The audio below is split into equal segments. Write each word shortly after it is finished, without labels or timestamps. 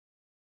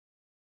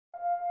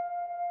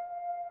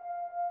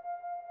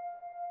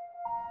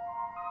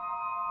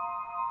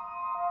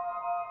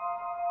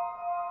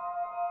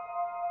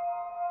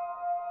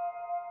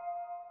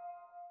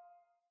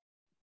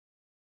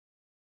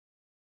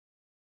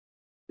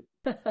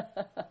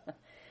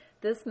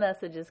This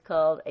message is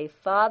called A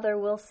Father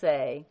Will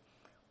Say,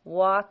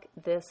 Walk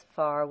This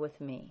Far With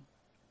Me.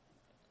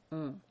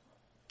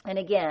 And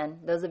again,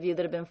 those of you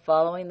that have been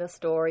following the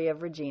story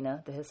of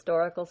Regina, the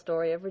historical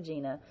story of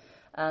Regina,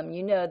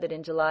 you know that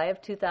in July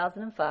of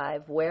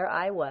 2005, where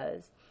I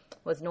was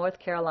North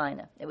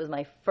Carolina. It was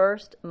my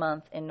first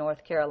month in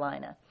North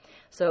Carolina.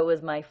 So it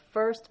was my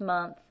first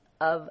month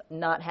of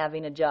not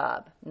having a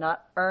job,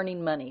 not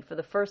earning money. For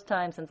the first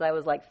time since I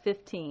was like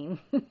 15,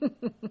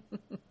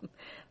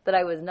 that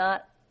I was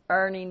not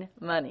earning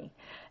money.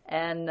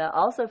 And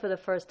also for the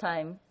first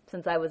time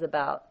since I was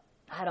about,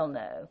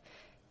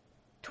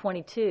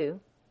 22,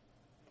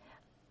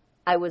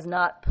 I was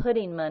not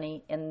putting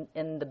money in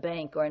the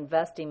bank or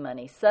investing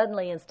money.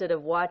 Suddenly, instead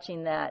of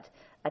watching that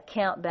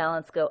account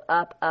balance go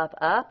up, up,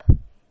 up,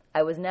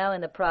 I was now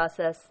in the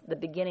process, the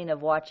beginning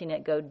of watching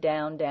it go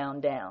down, down,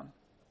 down.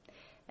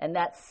 And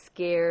that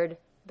scared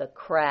the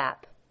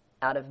crap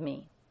out of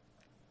me.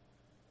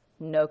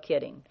 No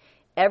kidding.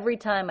 Every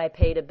time I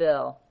paid a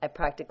bill, I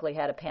practically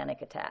had a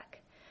panic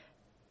attack.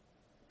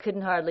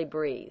 Couldn't hardly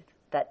breathe.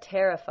 That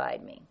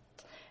terrified me.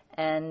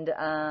 And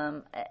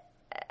a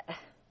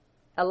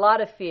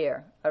lot of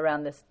fear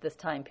around this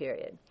time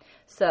period.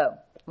 So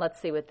let's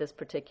see what this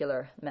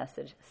particular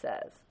message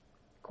says.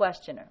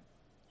 Questioner.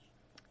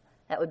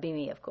 That would be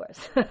me, of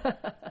course.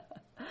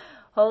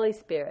 Holy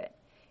Spirit,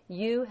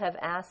 you have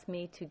asked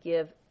me to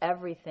give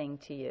everything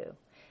to you.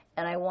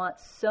 And I want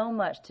so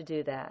much to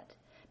do that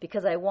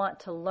because I want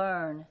to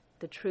learn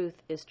the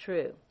truth is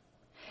true.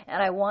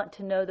 And I want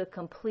to know the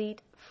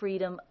complete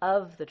freedom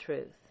of the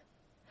truth.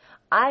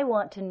 I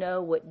want to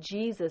know what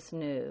Jesus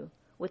knew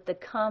with the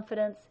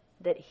confidence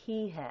that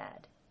he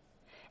had.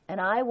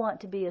 And I want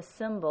to be a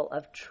symbol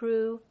of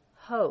true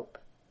hope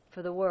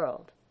for the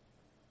world.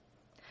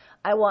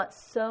 I want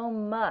so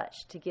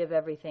much to give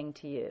everything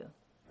to you.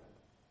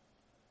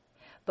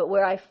 But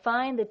where I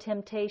find the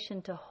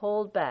temptation to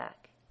hold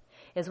back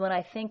is when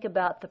I think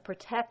about the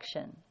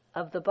protection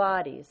of the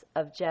bodies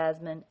of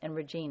Jasmine and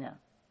Regina.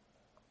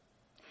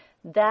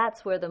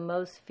 That's where the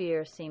most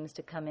fear seems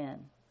to come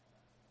in.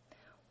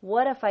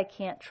 What if I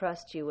can't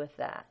trust you with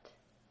that,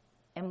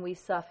 and we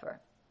suffer?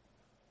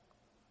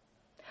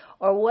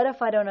 Or what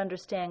if I don't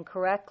understand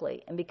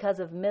correctly, and because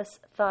of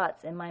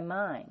misthoughts in my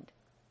mind,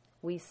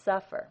 we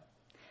suffer?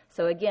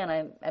 So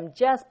again, I'm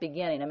just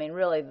beginning. I mean,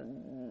 really,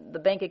 the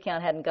bank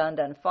account hadn't gone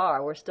down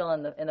far. We're still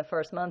in the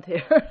first month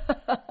here.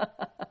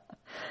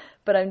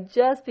 But I'm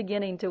just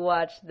beginning to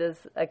watch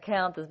this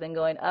account that's been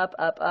going up,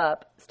 up,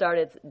 up, start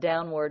its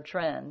downward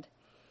trend.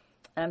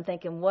 And I'm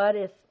thinking, what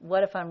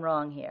if I'm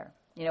wrong here?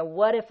 You know,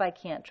 what if I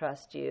can't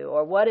trust you?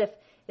 Or what if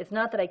it's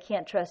not that I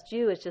can't trust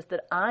you, it's just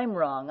that I'm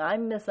wrong,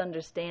 I'm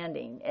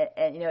misunderstanding.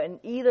 And in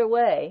either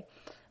way,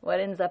 what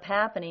ends up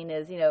happening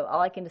is,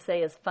 all I can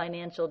say is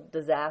financial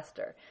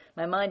disaster.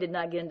 My mind did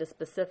not get into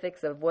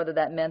specifics of whether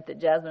that meant that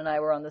Jasmine and I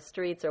were on the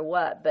streets or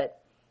what,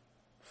 but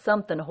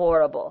something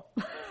horrible.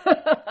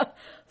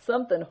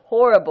 Something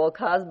horrible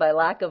caused by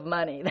lack of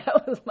money.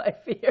 That was my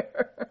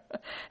fear.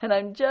 And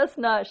I'm just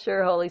not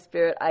sure, Holy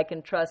Spirit, I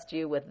can trust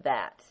you with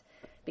that.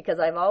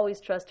 Because I've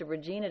always trusted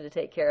Regina to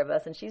take care of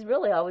us, and she's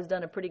really always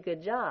done a pretty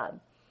good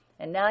job.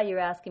 And now you're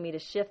asking me to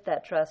shift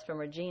that trust from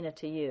Regina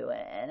to you,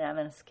 and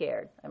I'm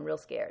scared. I'm real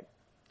scared.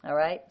 All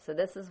right? So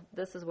this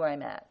is where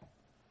I'm at.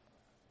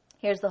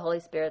 Here's the Holy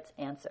Spirit's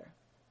answer.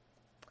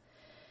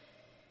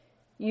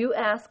 You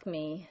ask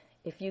me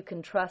if you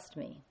can trust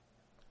me,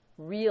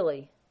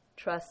 really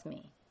trust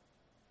me.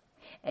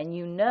 And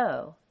you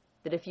know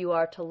that if you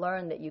are to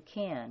learn that you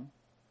can,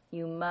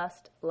 you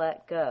must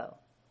let go.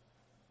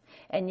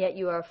 And yet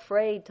you are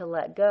afraid to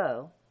let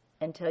go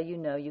until you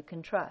know you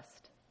can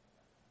trust.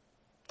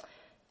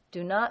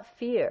 Do not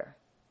fear,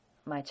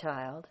 my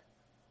child.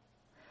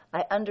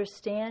 I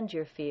understand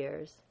your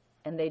fears,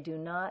 and they do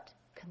not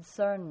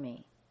concern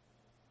me.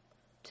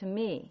 To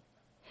me,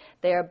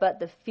 they are but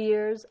the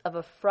fears of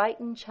a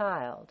frightened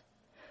child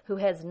who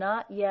has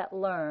not yet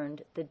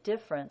learned the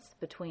difference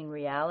between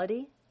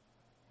reality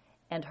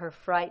and her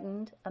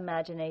frightened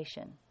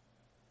imagination.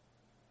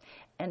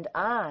 And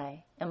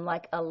I am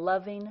like a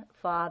loving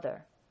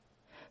father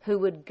who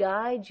would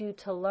guide you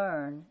to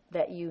learn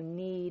that you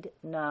need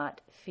not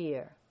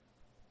fear.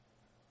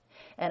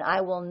 And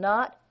I will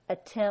not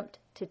attempt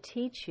to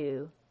teach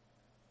you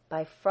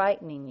by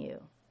frightening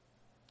you.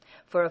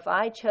 For if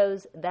I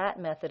chose that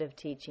method of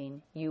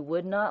teaching, you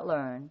would not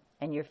learn,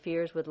 and your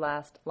fears would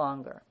last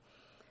longer.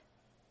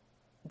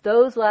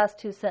 Those last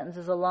two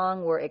sentences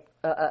alone were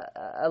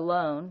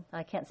alone.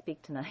 I can't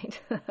speak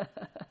tonight.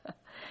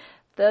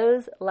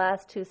 Those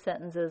last two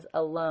sentences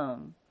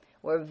alone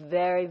were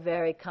very,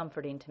 very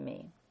comforting to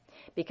me.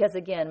 Because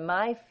again,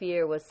 my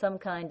fear was some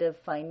kind of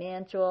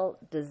financial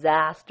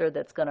disaster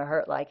that's going to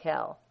hurt like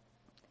hell.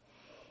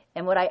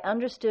 And what I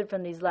understood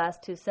from these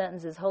last two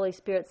sentences, Holy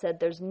Spirit said,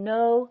 there's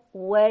no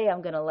way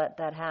I'm going to let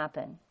that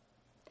happen.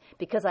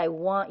 Because I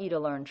want you to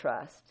learn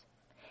trust.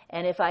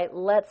 And if I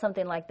let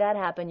something like that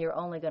happen, you're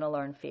only going to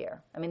learn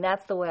fear. I mean,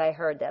 that's the way I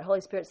heard that.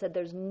 Holy Spirit said,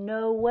 there's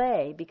no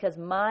way, because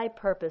my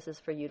purpose is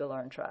for you to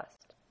learn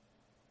trust.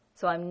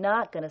 So I'm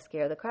not going to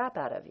scare the crap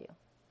out of you.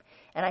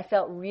 And I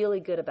felt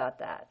really good about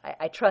that.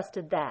 I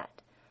trusted that.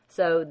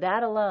 So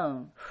that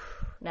alone,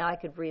 now I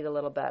could breathe a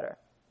little better.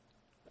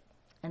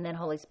 And then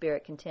Holy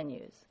Spirit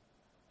continues.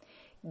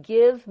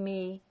 Give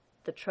me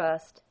the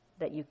trust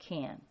that you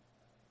can.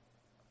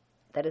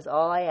 That is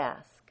all I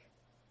ask.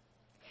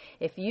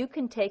 If you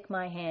can take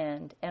my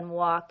hand and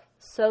walk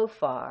so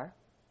far,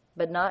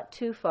 but not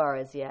too far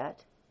as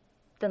yet,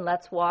 then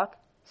let's walk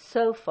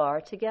so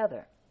far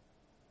together.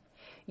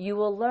 You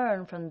will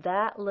learn from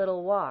that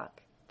little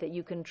walk that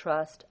you can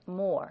trust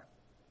more,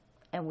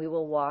 and we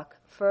will walk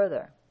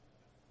further.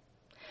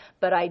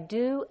 But I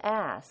do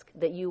ask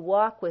that you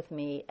walk with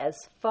me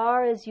as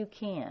far as you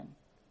can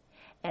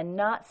and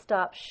not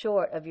stop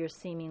short of your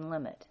seeming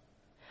limit.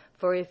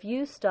 For if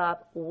you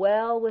stop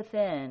well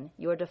within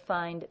your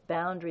defined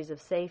boundaries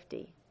of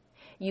safety,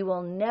 you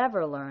will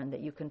never learn that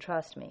you can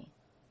trust me.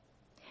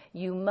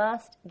 You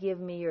must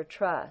give me your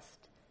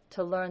trust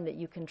to learn that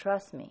you can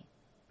trust me.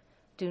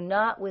 Do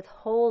not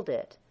withhold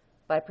it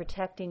by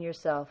protecting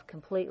yourself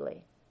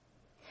completely.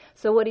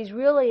 So what he's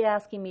really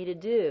asking me to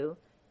do,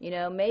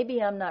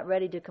 maybe I'm not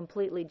ready to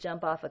completely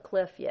jump off a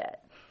cliff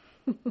yet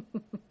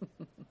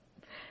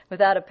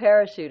without a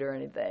parachute or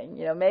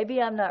anything.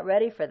 Maybe I'm not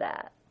ready for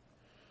that.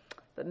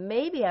 But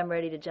maybe I'm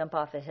ready to jump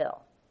off a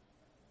hill.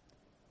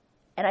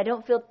 And I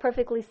don't feel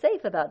perfectly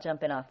safe about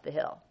jumping off the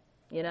hill,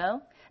 I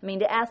mean,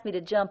 to ask me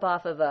to jump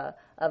off of a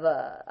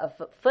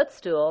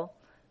footstool,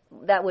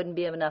 that wouldn't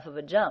be enough of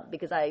a jump,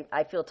 because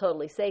I feel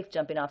totally safe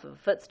jumping off of a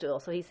footstool.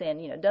 So he's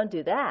saying, don't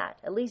do that.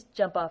 At least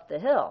jump off the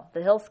hill.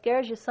 The hill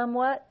scares you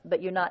somewhat,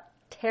 but you're not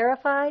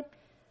terrified.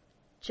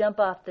 Jump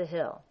off the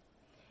hill.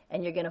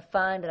 And you're going to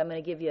find that I'm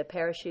going to give you a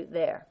parachute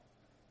there.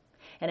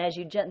 And as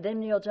you jump,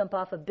 then you'll jump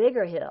off a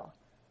bigger hill,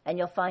 and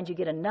you'll find you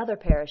get another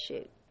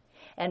parachute.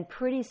 And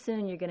pretty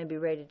soon you're going to be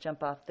ready to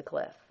jump off the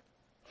cliff.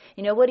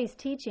 What he's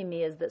teaching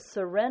me is that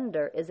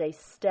surrender is a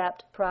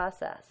stepped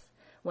process.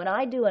 When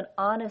I do an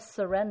honest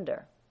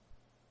surrender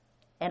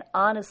and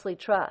honestly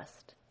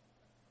trust,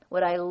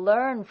 what I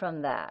learn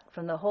from that,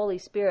 from the Holy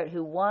Spirit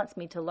who wants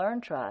me to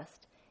learn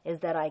trust, is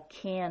that I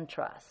can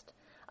trust.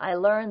 I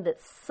learn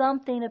that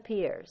something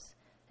appears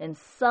in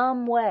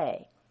some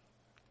way.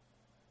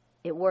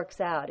 It works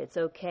out. It's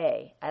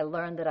okay. I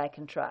learn that I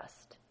can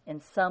trust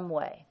in some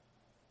way.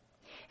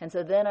 And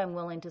so then I'm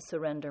willing to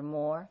surrender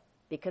more,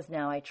 because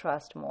now I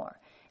trust more.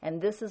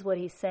 And this is what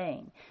he's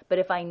saying. But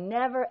if I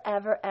never,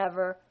 ever,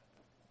 ever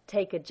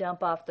take a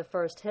jump off the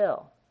first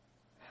hill,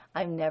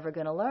 I'm never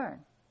going to learn.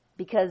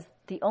 Because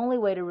the only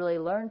way to really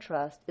learn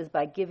trust is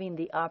by giving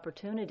the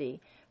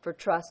opportunity for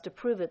trust to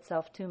prove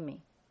itself to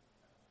me.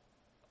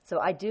 So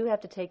I do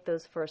have to take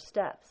those first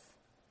steps.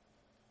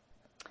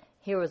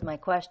 Here was my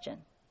question.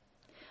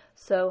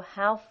 So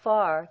how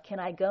far can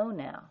I go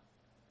now?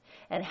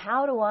 And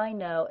how do I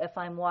know if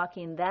I'm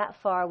walking that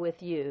far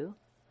with you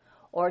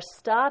or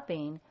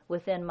stopping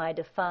within my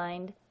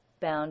defined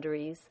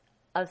boundaries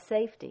of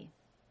safety?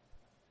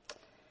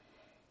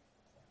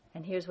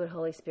 And here's what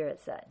Holy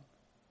Spirit said.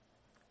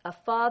 A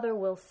father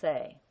will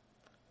say,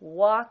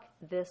 walk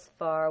this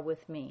far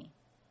with me.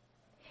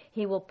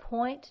 He will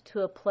point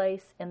to a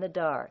place in the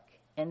dark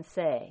and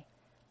say,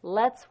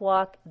 let's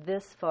walk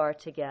this far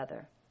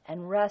together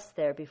and rest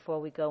there before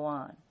we go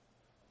on.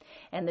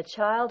 And the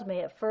child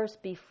may at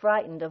first be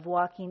frightened of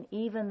walking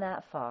even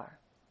that far.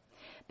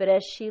 But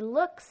as she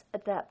looks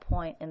at that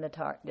point in the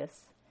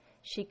darkness,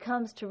 she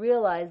comes to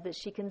realize that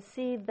she can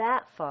see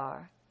that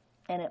far,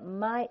 and it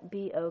might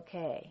be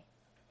okay.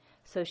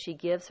 So she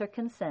gives her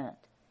consent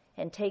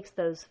and takes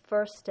those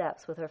first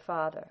steps with her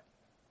father.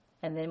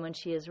 And then when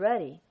she is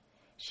ready,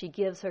 she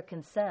gives her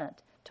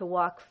consent to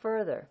walk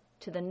further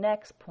to the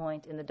next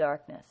point in the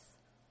darkness.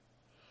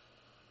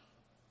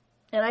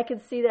 And I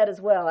could see that as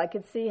well. I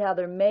could see how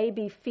there may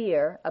be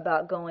fear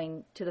about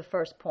going to the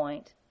first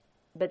point,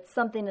 but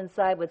something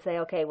inside would say,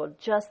 okay, well,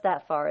 just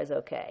that far is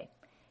okay.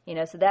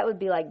 So that would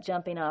be like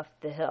jumping off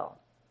the hill.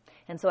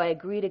 And so I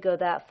agree to go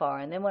that far.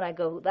 And then when I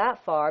go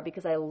that far,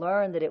 because I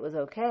learned that it was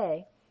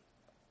okay,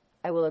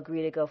 I will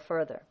agree to go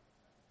further.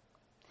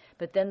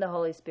 But then the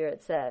Holy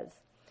Spirit says,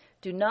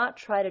 do not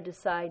try to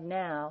decide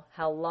now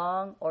how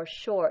long or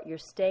short your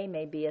stay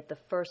may be at the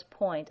first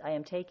point I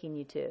am taking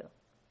you to.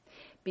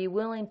 Be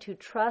willing to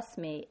trust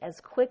me as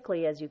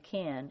quickly as you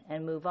can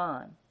and move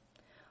on.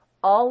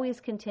 Always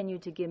continue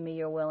to give me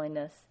your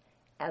willingness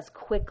as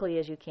quickly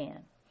as you can.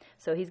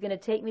 So he's going to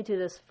take me to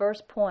this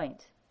first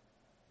point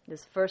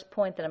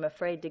that I'm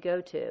afraid to go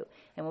to.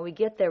 And when we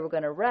get there, we're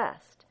going to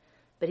rest.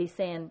 But he's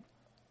saying,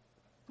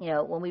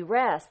 when we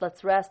rest,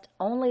 let's rest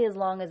only as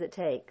long as it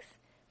takes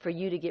for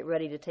you to get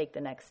ready to take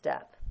the next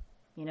step.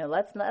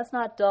 Let's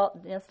not,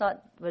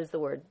 what is the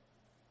word?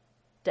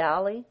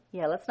 Dally?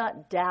 Yeah, let's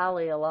not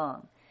dally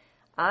along.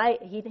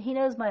 He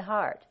knows my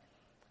heart.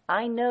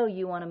 I know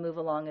you want to move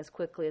along as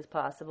quickly as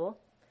possible,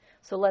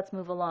 so let's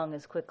move along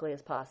as quickly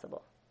as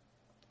possible.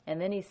 And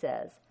then he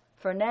says,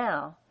 For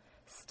now,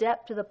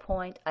 step to the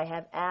point I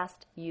have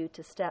asked you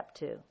to step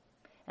to,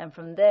 and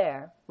from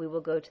there we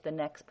will go to the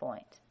next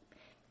point.